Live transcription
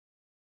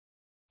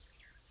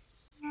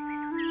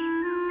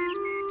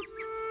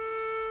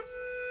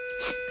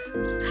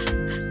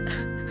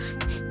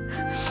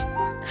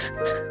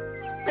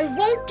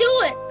won't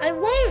do it. I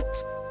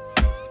won't.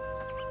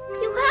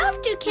 You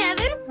have to,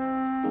 Kevin.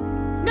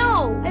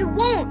 No, I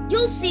won't.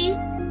 You'll see.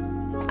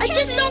 I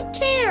just don't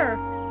care.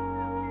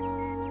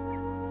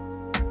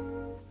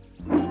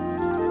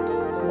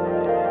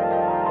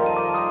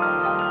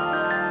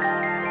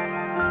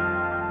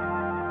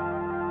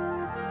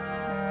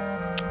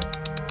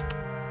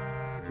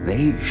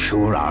 They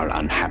sure are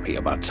unhappy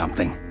about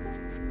something.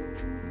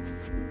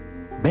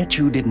 Bet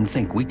you didn't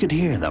think we could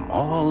hear them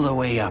all the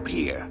way up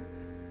here.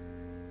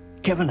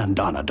 Kevin and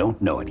Donna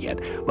don't know it yet,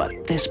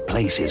 but this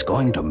place is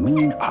going to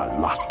mean a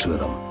lot to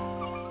them.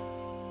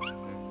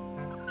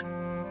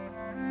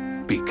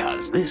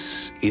 Because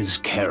this is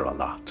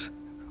Care-a-Lot,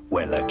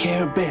 where the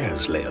Care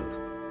Bears live.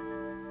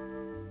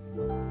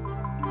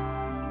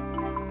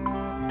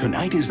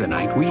 Tonight is the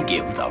night we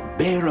give the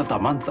Bear of the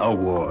Month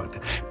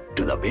award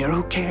to the bear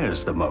who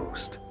cares the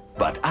most.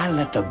 But I'll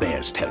let the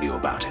bears tell you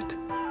about it.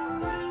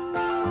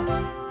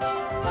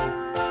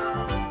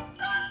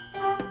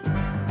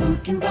 Who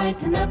can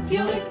brighten up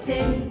your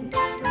day?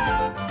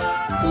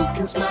 Who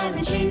can smile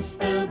and chase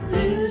the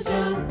blues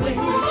away?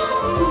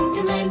 Who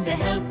can lend a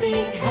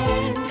helping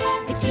hand?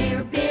 The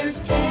Care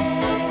Bears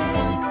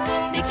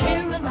can. They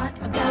care a lot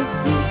about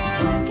you.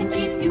 Who can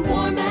keep you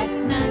warm at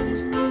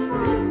night?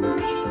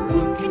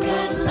 Who can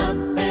cuddle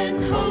up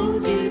and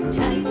hold you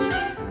tight?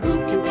 Who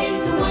can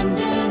paint a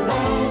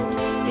wonderland?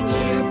 The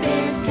Care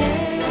Bears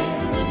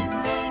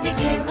can. They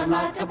care a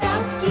lot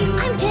about you.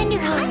 I'm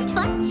Tenderheart. I'm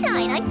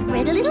Funshine. I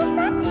spread a little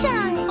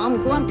sunshine.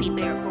 I'm Grumpy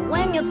Bear for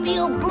when you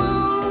feel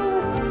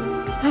blue.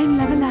 I'm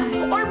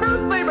Love-A-Lie. Our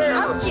birthday bear.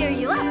 I'll cheer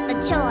you up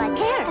and show I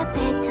care. At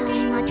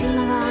bedtime, I'll dream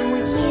along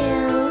with you.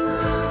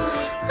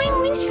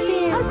 I'm Wish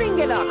Bear. I'll bring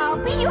it up. I'll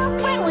be your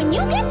friend when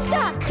you get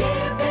stuck.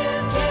 Care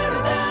Bears care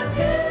about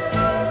you.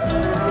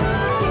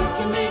 Who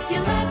can make you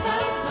laugh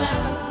out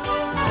loud?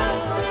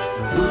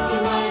 Who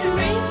can ride a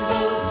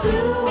rainbow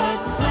through a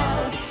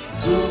cloud?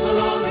 Who will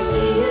always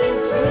see you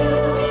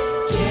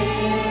through?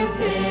 Care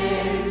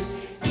Bears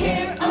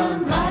care a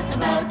lot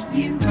about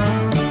you.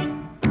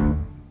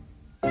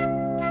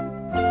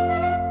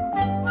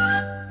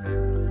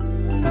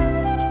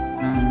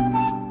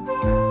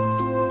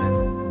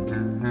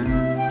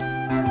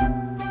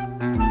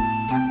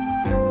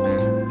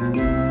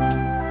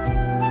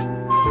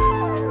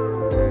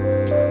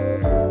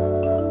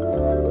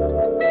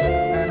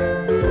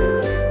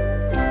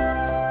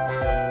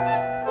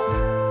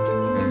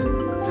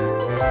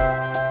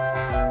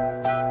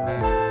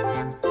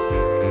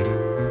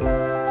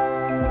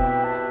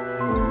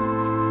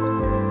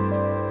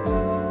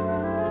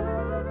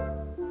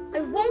 I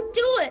won't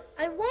do it.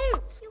 I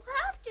won't. You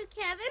have to,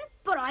 Kevin.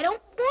 But I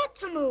don't want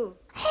to move.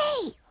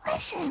 Hey,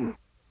 listen.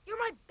 You're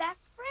my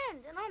best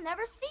friend, and I'll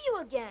never see you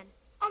again.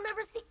 I'll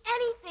never see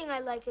anything I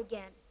like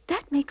again.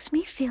 That makes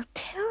me feel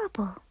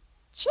terrible.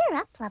 Cheer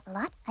up,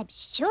 Love-A-Lot. I'm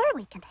sure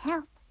we can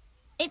help.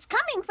 It's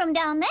coming from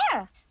down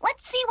there.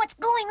 Let's see what's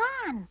going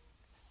on.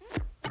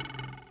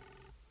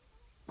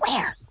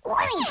 Where?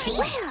 Let me see.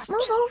 Where?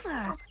 Move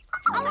over.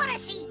 I want to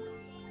see.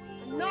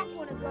 I'm not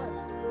going to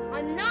go.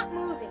 I'm not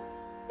moving.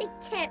 They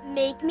can't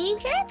make me.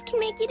 Parents can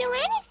make you do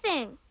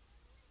anything.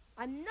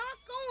 I'm not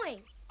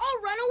going.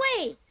 I'll run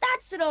away.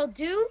 That's what I'll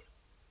do.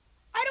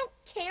 I don't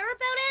care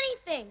about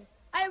anything.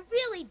 I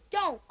really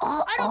don't.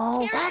 I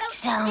don't care that about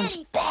sounds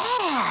anything.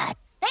 bad.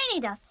 They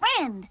need a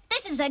friend.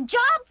 This is a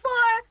job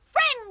for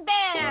Friend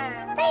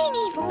Bear. They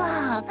need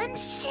love and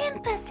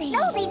sympathy.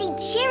 No, they need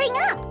cheering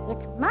up.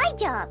 It's my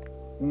job.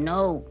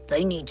 No,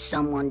 they need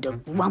someone to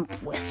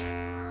grump with.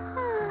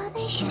 Oh,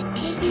 they should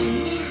take a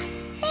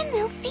nap. Then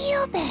they'll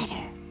feel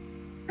better.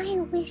 I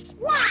wish.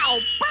 Wow,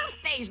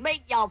 birthdays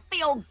make you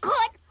feel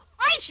good.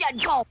 I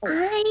should go.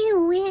 I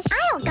wish.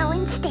 I'll go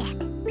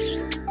instead.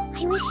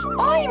 I wish.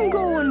 I'm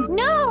going.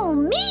 No,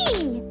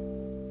 me.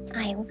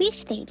 I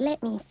wish they'd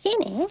let me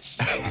finish.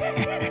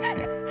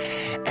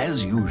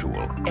 As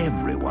usual,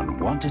 everyone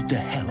wanted to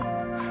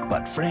help,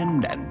 but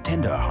Friend and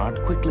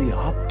Tenderheart quickly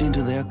hopped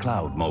into their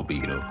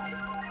Cloudmobile,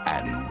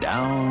 and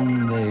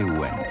down they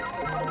went.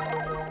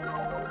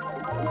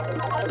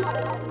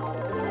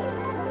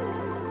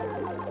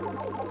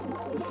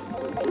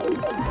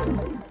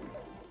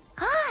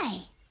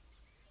 Hi.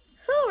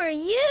 Who are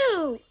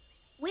you?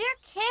 We're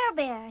Care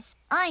Bears.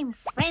 I'm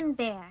Friend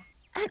Bear.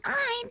 And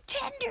I'm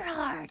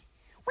Tenderheart.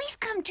 We've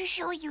come to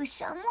show you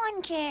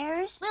someone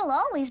cares. We'll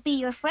always be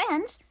your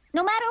friends,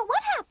 no matter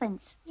what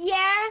happens.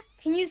 Yeah?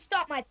 Can you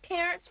stop my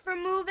parents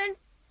from moving?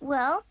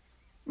 Well,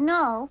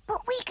 no.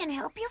 But we can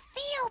help you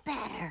feel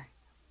better.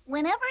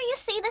 Whenever you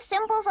see the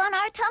symbols on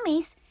our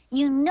tummies,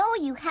 you know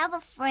you have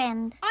a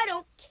friend. I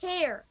don't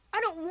care.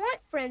 I don't want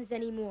friends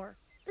anymore.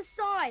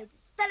 Besides,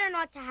 it's better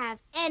not to have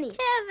any.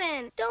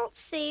 Kevin, don't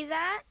say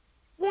that.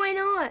 Why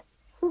not?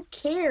 Who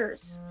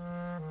cares?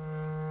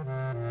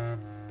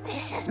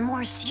 This is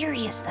more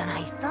serious than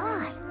I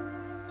thought.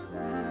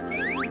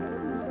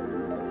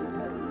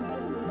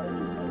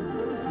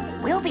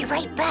 We'll be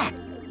right back.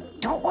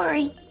 Don't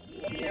worry.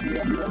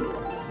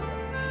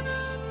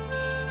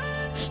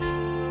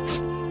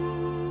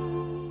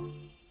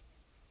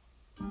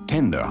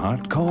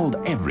 Tenderheart called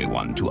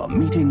everyone to a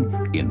meeting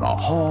in the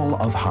Hall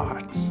of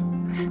Hearts.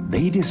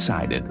 They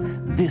decided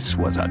this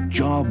was a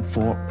job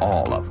for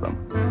all of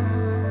them.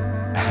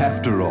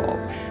 After all,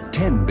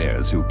 10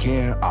 bears who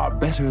care are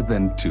better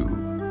than 2.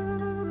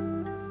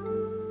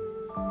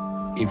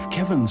 If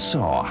Kevin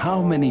saw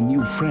how many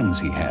new friends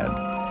he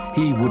had,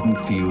 he wouldn't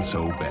feel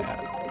so bad.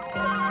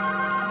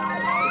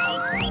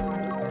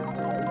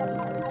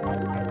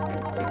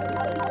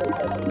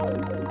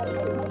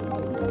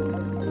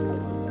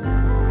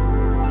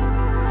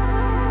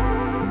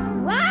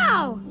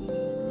 Wow!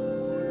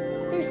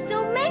 There's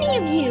so many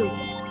of you.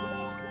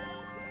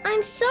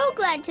 I'm so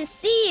glad to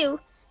see you.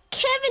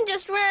 Kevin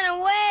just ran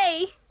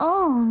away.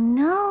 Oh,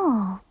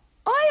 no.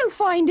 I'll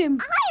find him.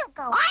 I'll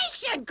go. I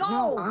should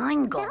go.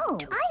 I'm going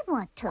to. I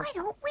want to. Why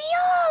don't we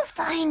all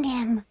find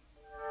him?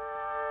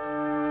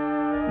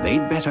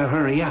 They'd better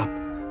hurry up,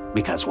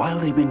 because while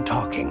they've been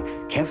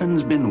talking,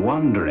 Kevin's been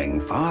wandering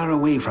far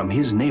away from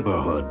his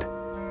neighborhood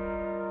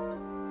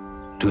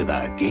to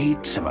the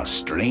gates of a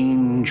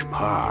strange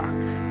park.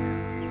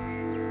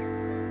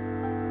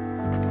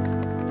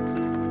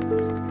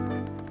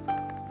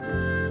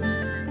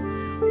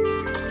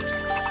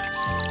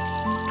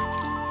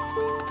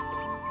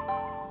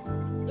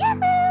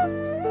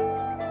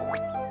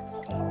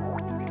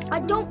 I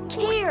don't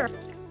care.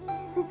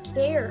 Who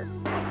cares?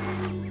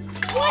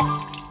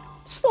 What?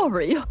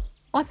 Sorry,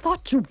 I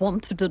thought you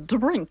wanted a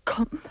drink.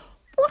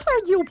 What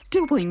are you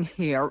doing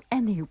here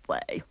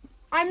anyway?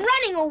 I'm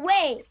running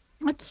away.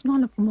 It's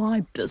none of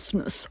my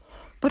business.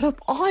 But if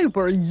I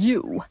were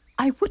you,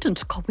 I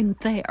wouldn't go in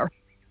there.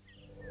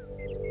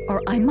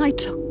 Or I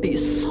might be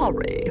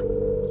sorry.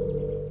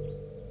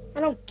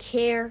 I don't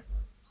care.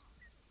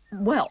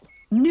 Well,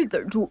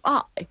 neither do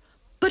I.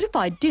 But if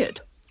I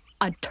did,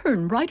 I'd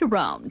turn right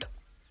around.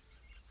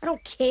 I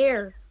don't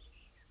care.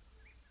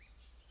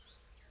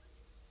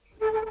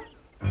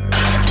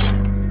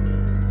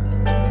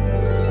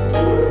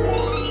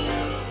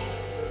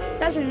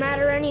 Doesn't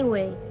matter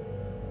anyway.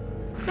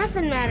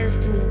 Nothing matters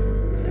to me.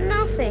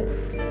 Nothing.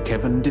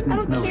 Kevin I didn't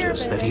don't care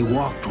notice about that he it.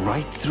 walked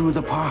right through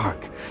the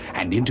park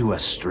and into a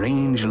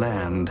strange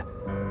land.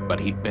 But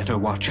he'd better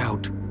watch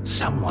out.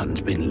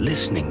 Someone's been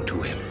listening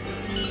to him.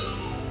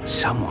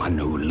 Someone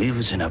who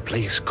lives in a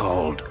place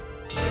called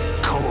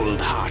Cold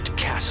Heart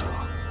Castle.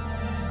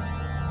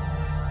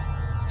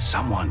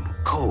 Someone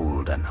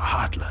cold and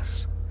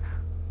heartless.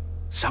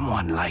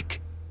 Someone like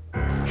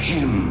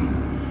him.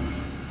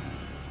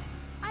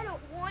 I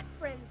don't want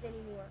friends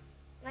anymore.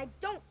 And I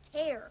don't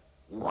care.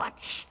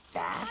 What's I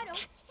that?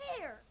 don't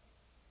care.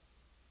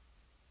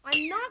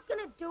 I'm not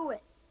gonna do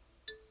it.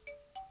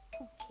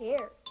 Who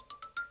cares?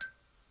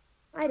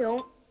 I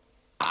don't.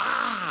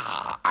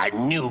 Ah, a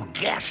new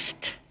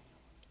guest.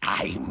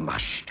 I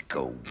must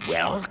go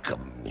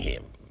welcome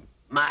him.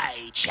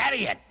 My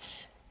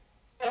chariot.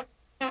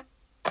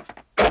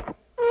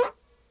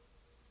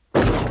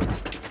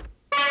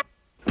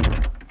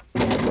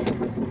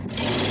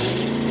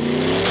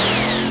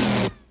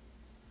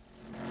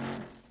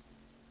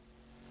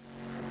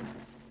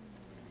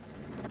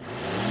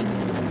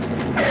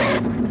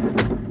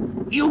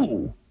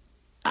 You.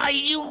 Are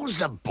you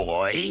the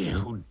boy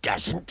who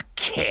doesn't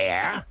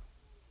care?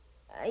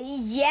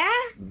 Yeah?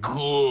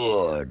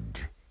 Good.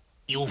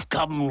 You've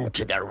come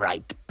to the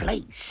right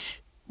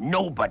place.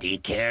 Nobody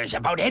cares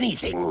about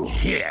anything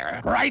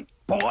here, right,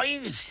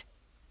 boys?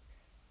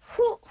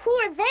 Who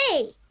are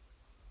they?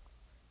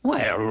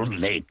 Well,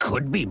 they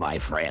could be my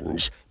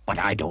friends, but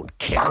I don't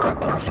care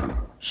about them,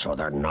 so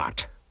they're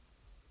not.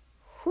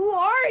 Who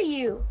are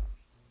you?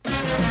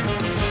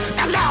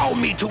 Allow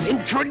me to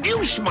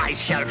introduce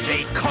myself.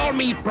 They call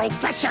me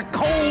Professor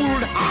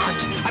Cold Heart.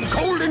 I'm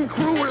cold and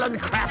cruel and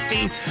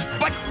crafty.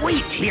 But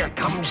wait, here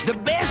comes the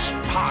best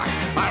part.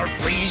 I'll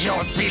freeze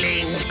your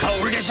feelings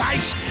cold as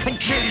ice and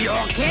chill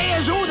your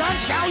cares. Oh, that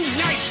sounds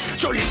nice.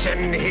 So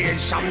listen,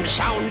 here's some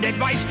sound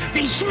advice.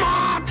 Be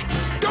smart.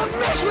 Don't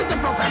mess with the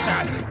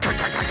professor.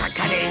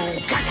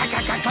 Cunning,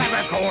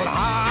 clever, cold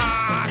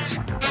heart.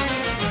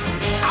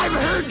 I've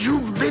heard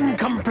you've been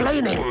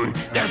complaining.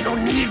 There's no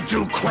need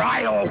to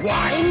cry or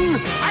whine.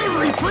 I'll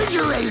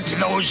refrigerate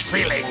those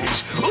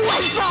feelings. Oh,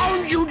 I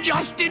found you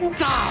just in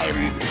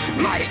time.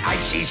 My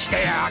icy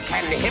stare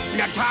can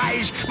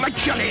hypnotize. My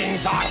chilling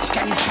thoughts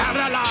can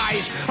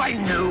paralyze. I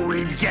knew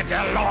we'd get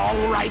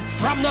along right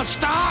from the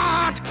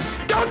start.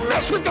 Don't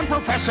mess with the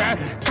professor.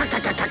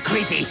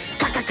 Creepy,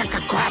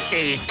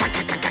 crafty,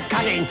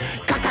 cunning,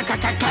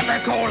 clever,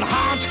 cold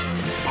heart.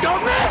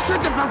 Don't mess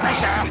with the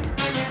professor.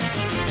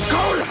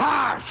 Cold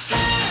Hearts!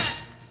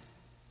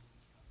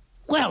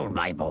 Well,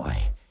 my boy,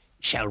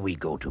 shall we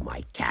go to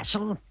my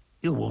castle?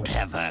 You won't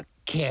have a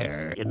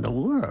care in the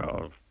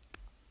world.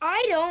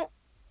 I don't.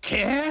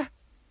 Care?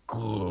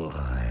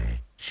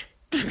 Good.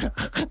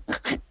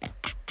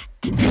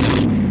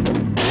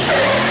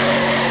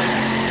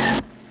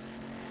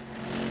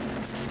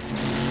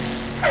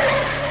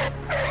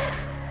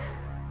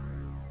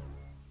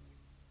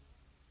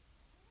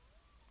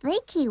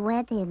 Think he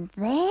went in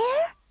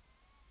there?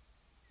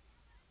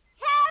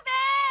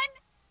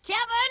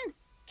 Kevin!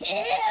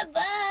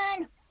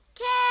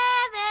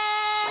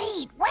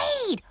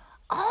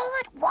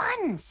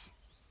 friends.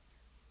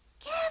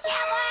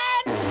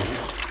 Kevin!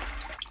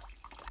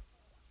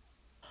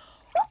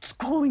 What's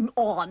going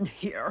on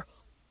here?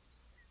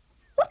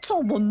 What's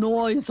all the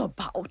noise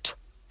about?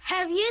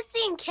 Have you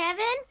seen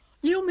Kevin?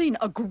 You mean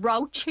a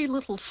grouchy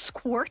little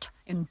squirt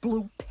in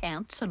blue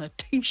pants and a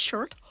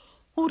t-shirt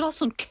who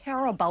doesn't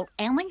care about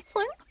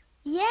anything?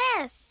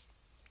 Yes.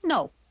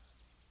 No.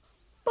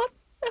 But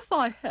if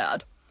I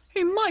had,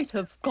 he might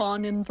have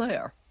gone in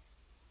there.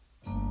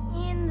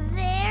 In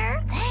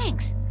there?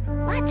 Thanks.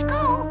 Let's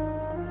go.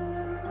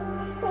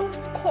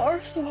 Of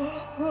course,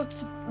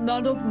 it's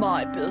none of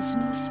my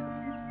business.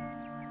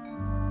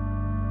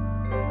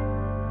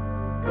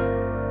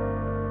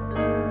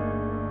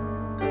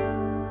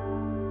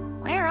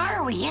 Where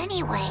are we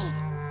anyway?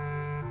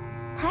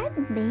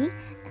 Pardon me,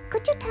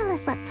 could you tell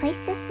us what place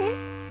this is?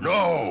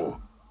 No,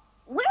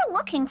 We're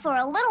looking for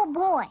a little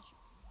boy.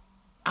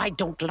 I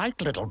don't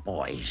like little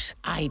boys.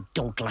 I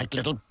don't like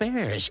little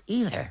bears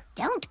either.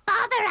 Don't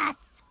bother us.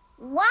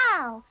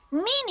 Wow,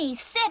 Meanie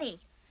City.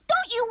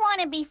 Don't you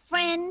want to be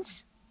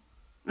friends?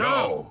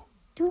 No,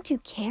 Don't you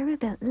care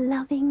about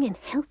loving and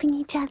helping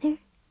each other?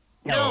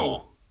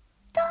 no.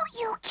 Don't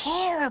you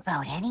care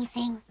about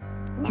anything?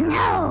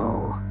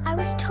 No. I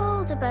was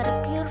told about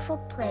a beautiful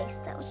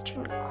place that was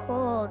turned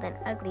cold and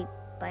ugly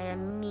by a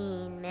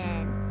mean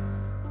man.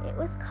 It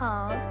was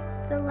called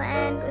the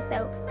Land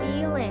Without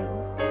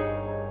Feelings.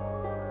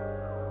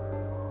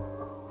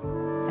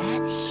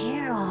 That's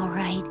here, all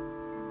right.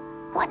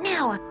 What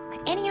now?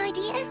 Any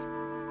ideas?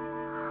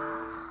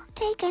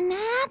 Take a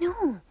nap?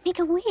 No, make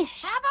a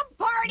wish. Have a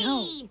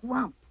party!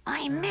 Won't.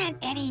 I meant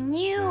any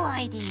new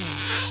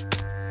ideas.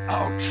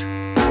 Ouch.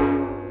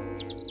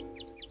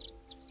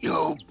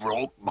 You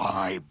broke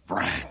my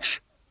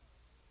branch.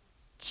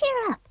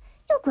 Cheer up.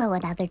 You'll grow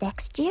another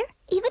next year.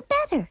 Even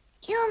better.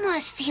 You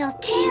must feel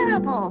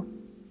terrible.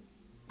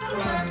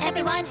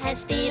 Everyone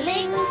has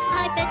feelings.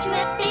 I bet you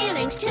have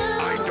feelings too.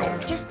 I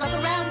don't. Just look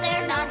around,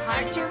 they're not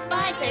hard to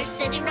find. They're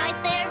sitting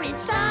right there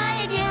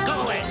inside you.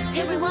 Go away.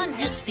 Everyone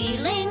has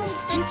feelings.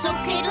 It's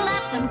okay to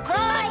laugh and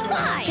cry.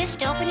 Why?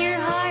 Just open your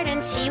heart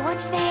and see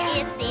what's there.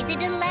 It's easy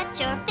to let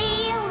your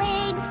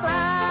feelings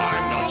fly.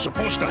 I'm not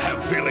supposed to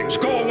have feelings.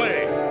 Go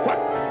away. What?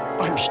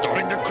 I'm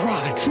starting to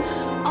cry.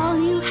 All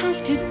you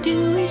have to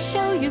do is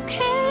show you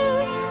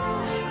care.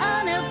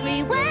 On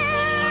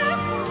everywhere,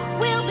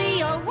 we'll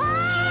be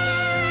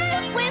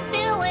alive with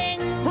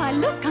feelings. Why,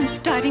 look, I'm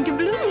starting to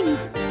bloom.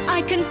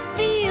 I can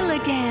feel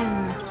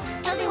again.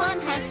 Everyone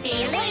has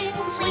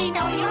feelings. We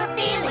know your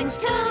feelings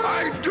too.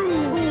 I do.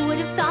 Who would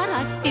have thought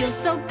I'd feel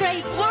so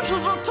great? This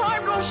is a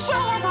time to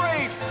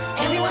celebrate.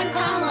 Everyone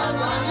come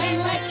along and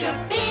let your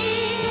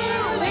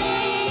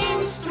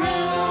feelings through.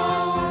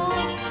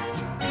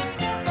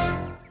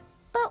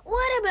 But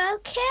what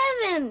about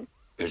Kevin?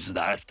 Is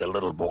that the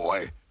little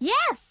boy?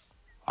 Yes.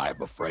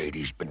 I'm afraid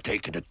he's been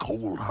taken to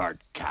Cold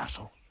Heart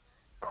Castle.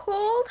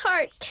 Cold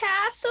Heart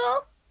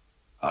Castle?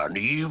 An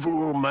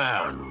evil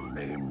man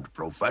named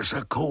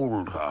Professor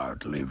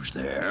Coldheart lives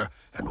there,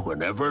 and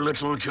whenever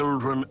little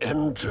children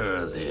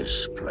enter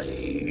this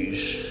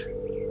place...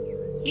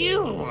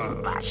 You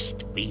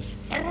must be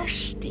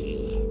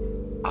thirsty,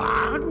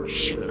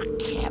 aren't you,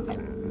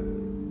 Kevin?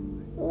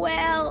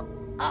 Well,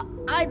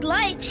 I'd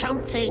like...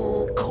 Something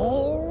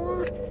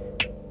cold?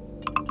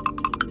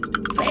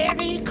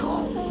 Very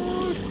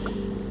cold?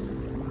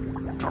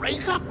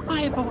 Drink up,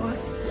 my boy.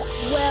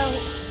 Well,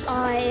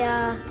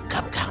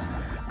 Come,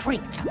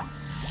 drink.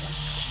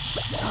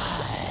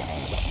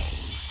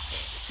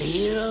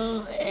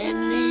 Feel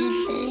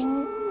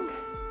anything?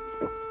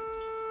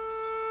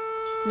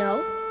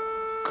 No.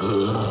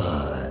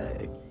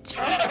 Good.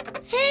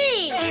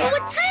 Hey,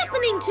 what's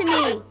happening to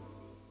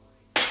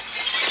me?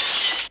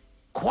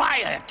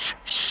 Quiet,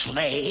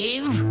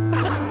 slave.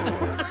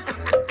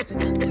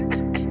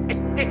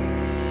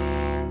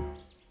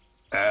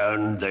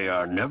 And they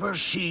are never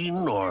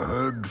seen or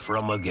heard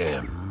from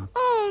again.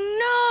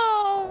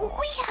 Oh,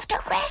 We have to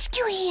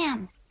rescue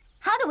him.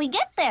 How do we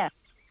get there?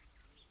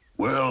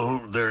 Well,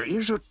 there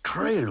is a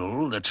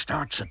trail that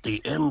starts at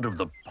the end of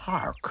the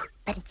park.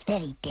 But it's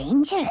very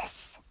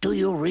dangerous. Do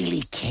you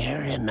really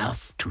care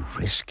enough to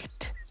risk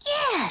it?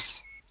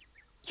 Yes.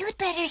 You'd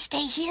better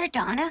stay here,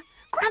 Donna.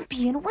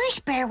 Grumpy and Wish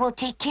Bear will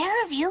take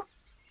care of you.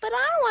 but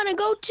I want to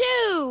go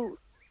too.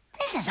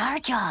 This is our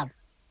job.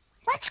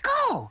 Let's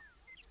go.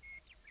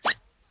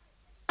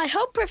 I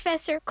hope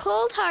Professor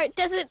Coldheart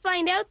doesn't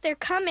find out they're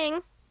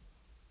coming.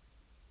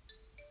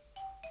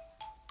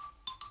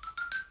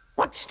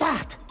 What's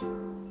that?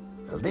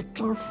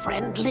 Little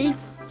friendly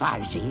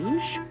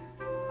fuzzies?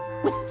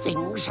 With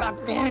things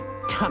on their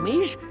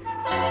tummies?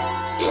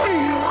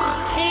 In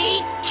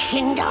my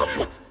kingdom?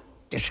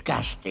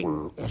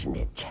 Disgusting, isn't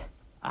it?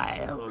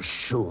 I'll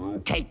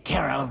soon take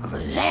care of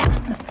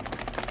them.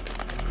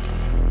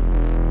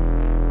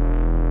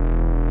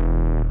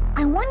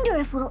 I wonder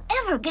if we'll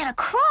ever get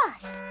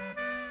across.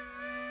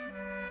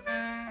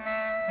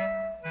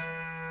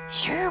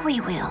 Sure we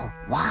will.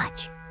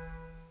 Watch.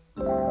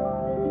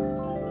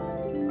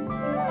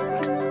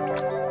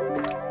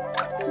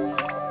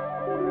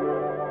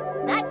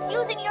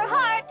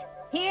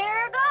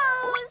 Here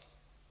goes.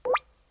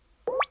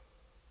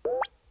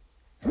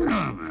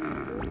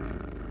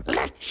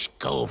 Let's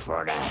go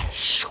for a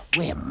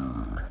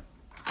swim.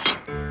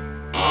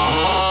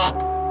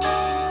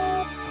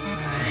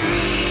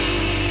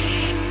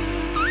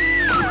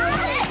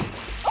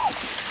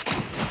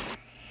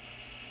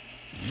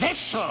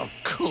 This'll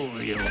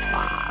cool you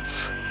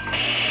off.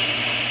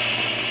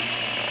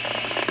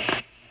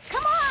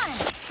 Come on,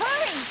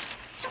 hurry.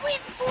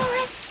 Swim for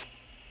it.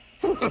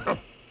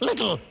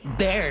 Little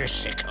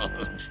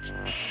bear-sickles.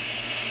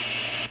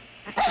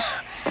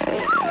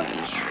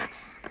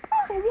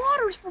 The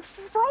water's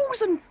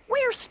frozen.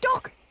 We're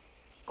stuck.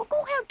 Go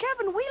help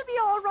Kevin. We'll be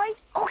all right.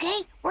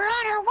 Okay, we're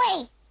on our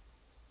way.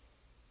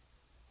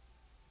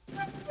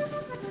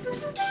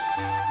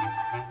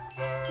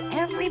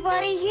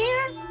 Everybody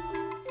here?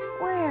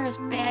 Where's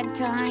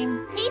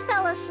bedtime? He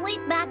fell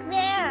asleep back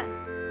there.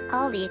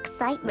 All the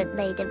excitement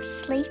made him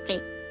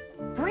sleepy.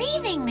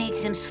 Breathing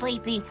makes him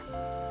sleepy.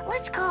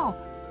 Let's go.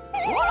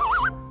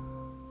 Whoops!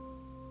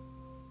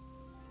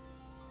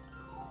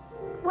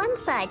 One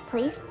side,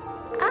 please.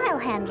 I'll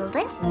handle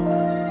this.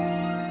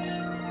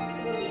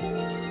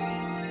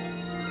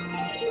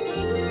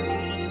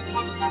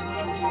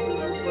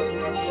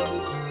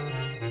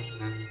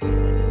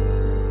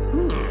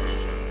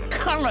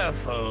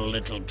 Colorful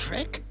little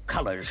trick.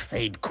 Colors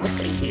fade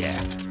quickly here.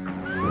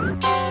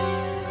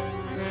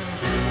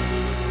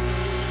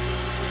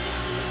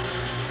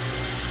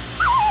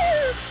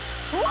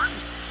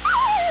 Whoops!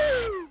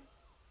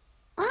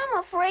 I'm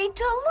afraid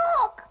to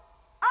look.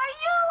 Are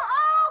you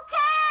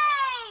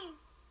okay?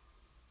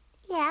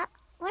 Yeah,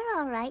 we're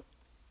all right.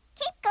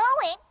 Keep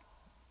going.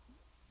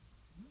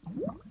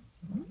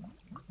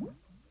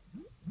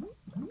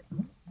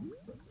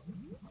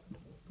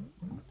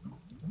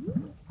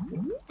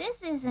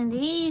 This isn't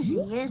easy,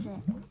 is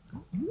it?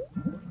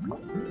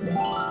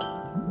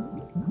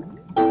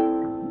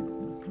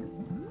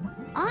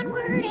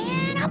 Onward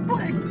and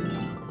upward.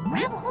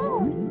 Grab a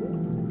hold.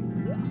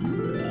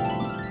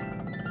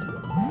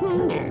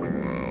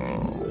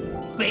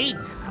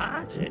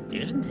 Big-hearted,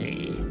 isn't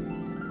he?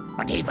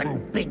 But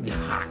even big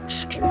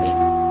hearts can be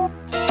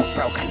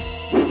broken.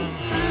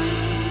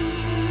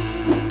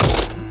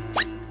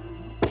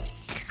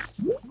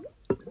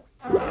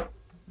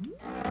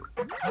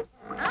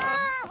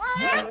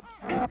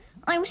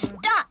 I'm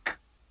stuck.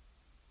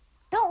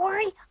 Don't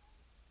worry.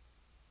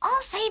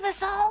 I'll save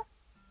us all.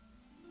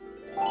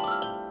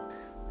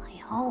 I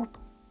hope.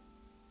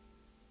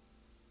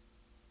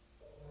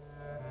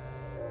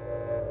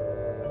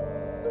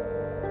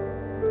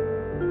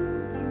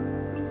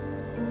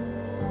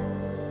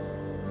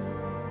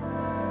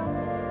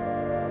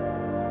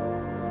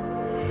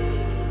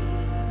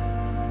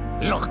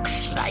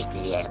 Looks like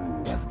the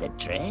end of the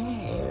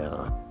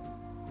trail.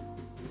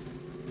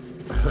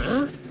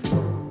 Huh?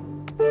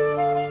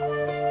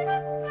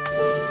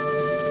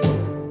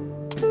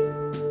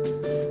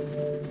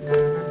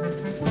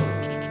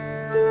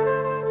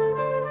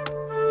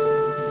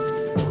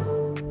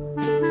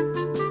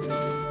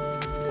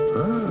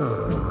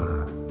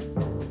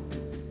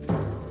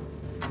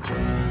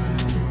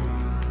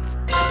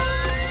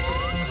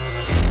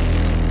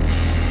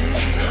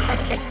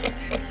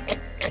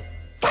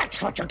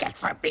 That's what you get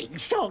for being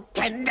so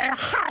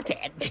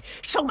tender-hearted.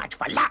 So much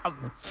for love,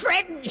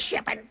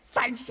 friendship, and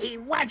fuzzy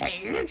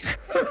wuzzies.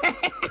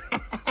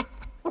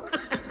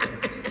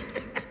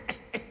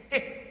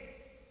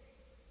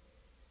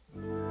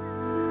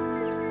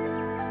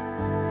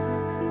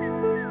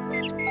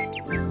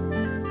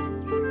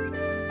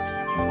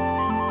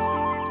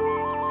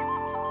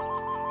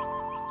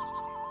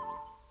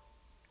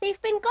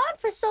 They've been gone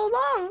for so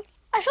long.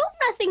 I hope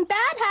nothing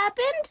bad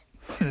happened.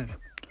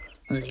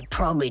 They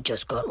probably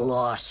just got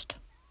lost.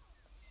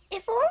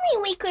 If only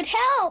we could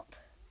help.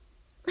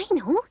 I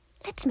know.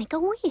 Let's make a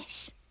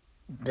wish.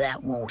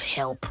 That won't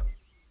help.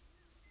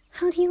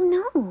 How do you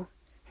know?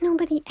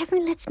 Nobody ever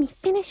lets me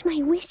finish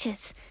my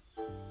wishes.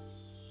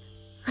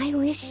 I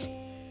wish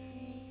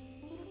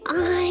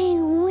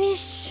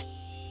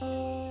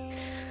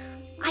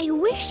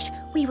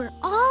we were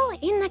all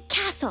in the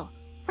castle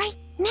right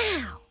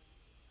now.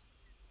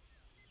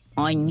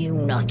 I knew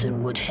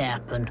nothing would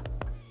happen.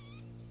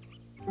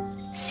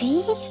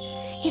 See?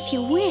 If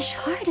you wish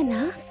hard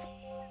enough.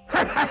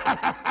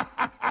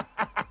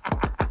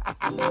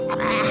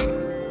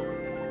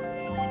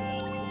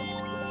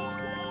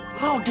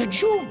 How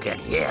did you get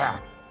here?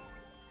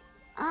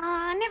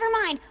 Never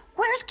mind.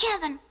 Where's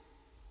Kevin?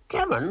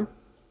 Kevin?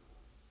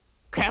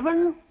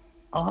 Kevin?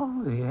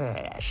 Oh,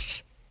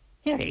 yes.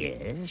 Here he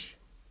is.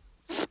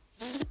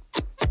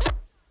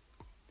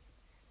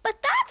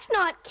 But that's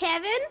not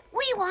Kevin.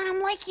 We want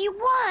him like he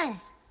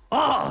was.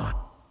 Oh,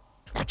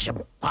 that's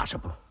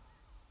impossible.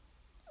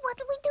 What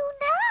do we do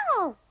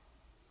now?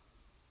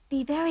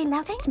 Be very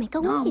loud. Let's make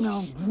a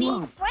wish. Be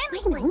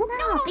friendly.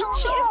 Be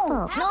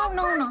cheerful.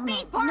 No.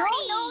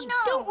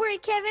 Don't worry,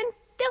 Kevin.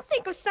 They'll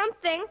think of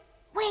something.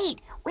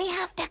 Wait, we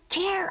have to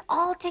care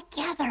all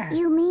together.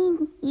 You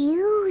mean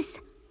use?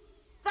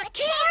 The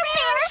Care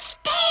Bear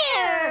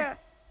Stare!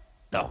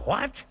 The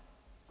what?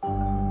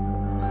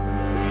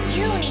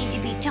 You need to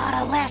be taught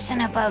a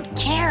lesson about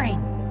caring.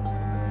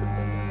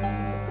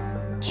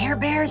 Care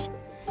Bears,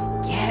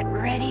 get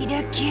ready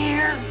to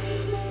care.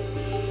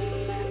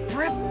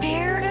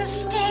 Prepare to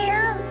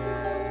stare.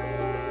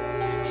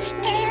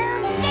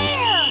 Stare there!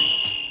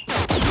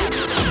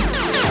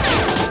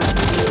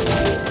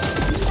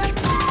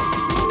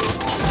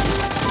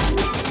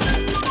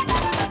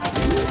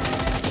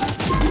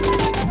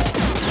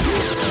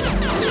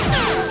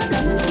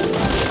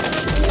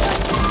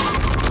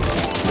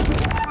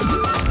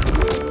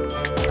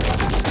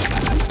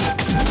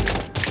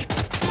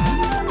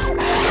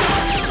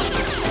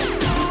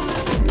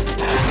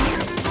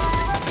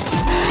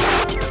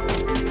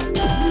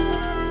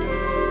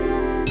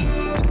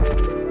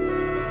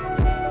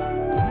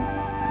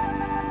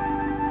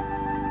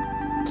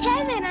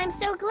 Kevin, I'm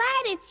so glad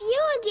it's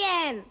you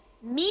again.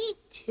 Me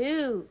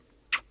too.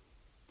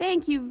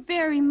 Thank you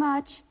very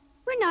much.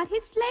 We're not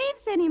his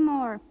slaves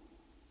anymore.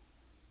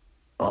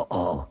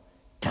 Uh-oh.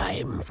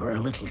 Time for a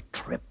little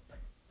trip.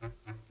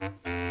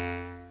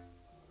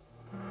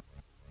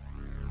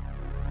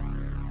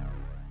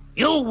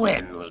 You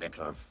win,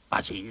 little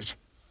fuzzies,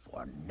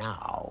 for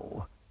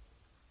now.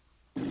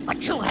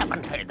 But you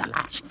haven't heard the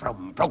last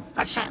from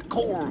Professor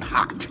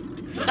Coldheart.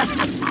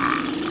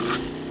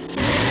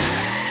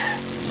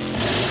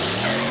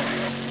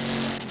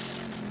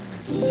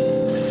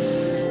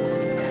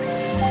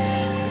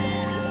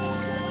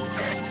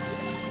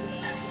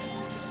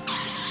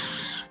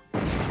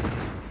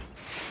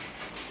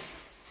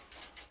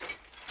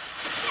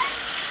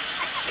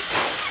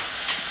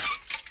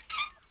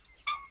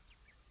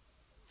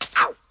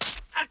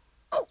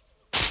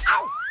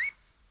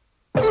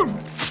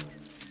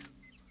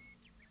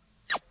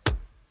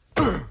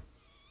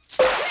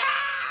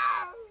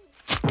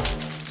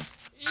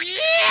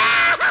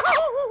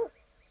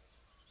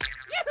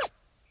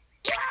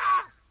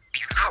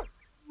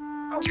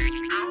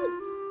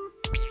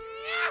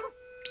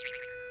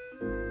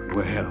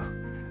 Well,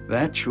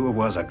 that sure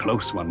was a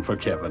close one for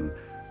Kevin,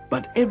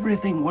 but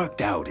everything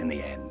worked out in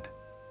the end.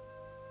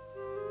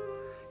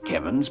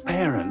 Kevin's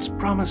parents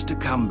promised to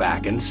come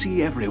back and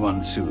see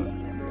everyone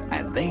soon,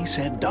 and they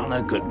said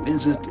Donna could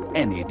visit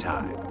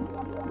anytime.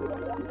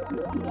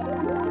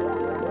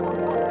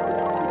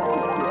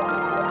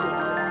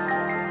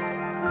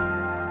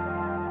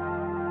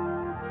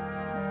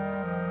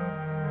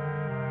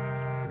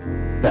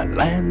 The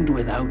land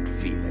without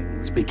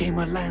feelings became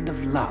a land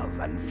of love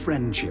and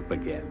friendship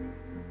again.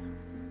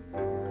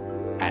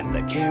 And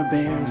the Care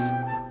Bears,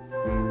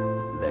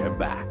 they're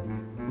back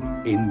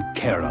in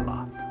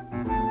Care-a-Lot.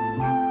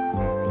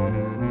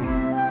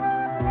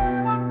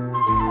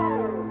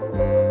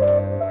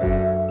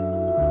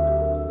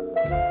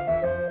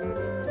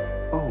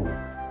 Oh,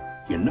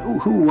 you know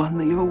who won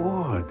the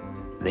award?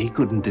 They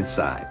couldn't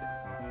decide,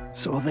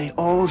 so they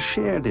all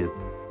shared it,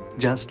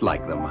 just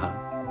like them, huh?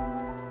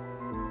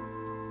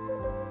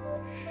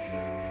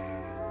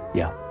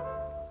 Yeah,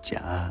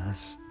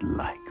 just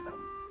like